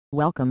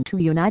Welcome to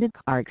United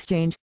Car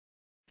Exchange.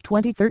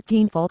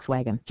 2013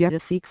 Volkswagen Jetta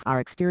seeks our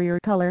exterior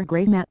color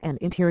gray matte and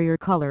interior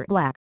color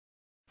black.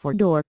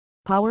 4-door,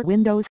 power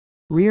windows,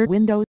 rear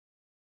window.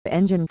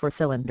 Engine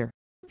 4-cylinder,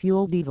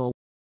 fuel diesel.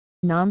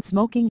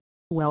 Non-smoking,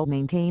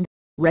 well-maintained,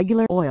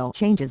 regular oil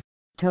changes,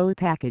 tow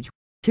package,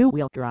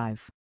 2-wheel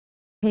drive.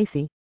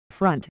 AC,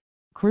 front,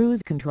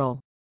 cruise control,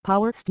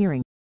 power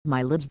steering,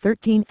 mileage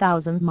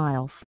 13,000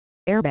 miles,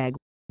 airbag,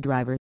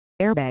 driver,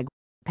 airbag,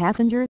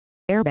 passenger,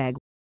 airbag.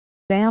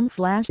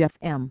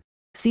 AM/FM,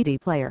 CD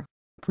player,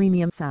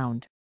 premium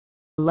sound.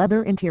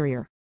 Leather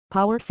interior,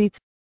 power seats,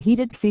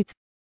 heated seats.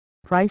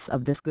 Price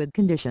of this good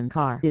condition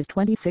car is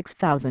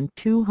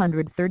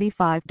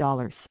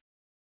 $26,235.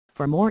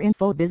 For more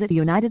info visit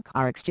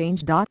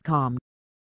unitedcarexchange.com.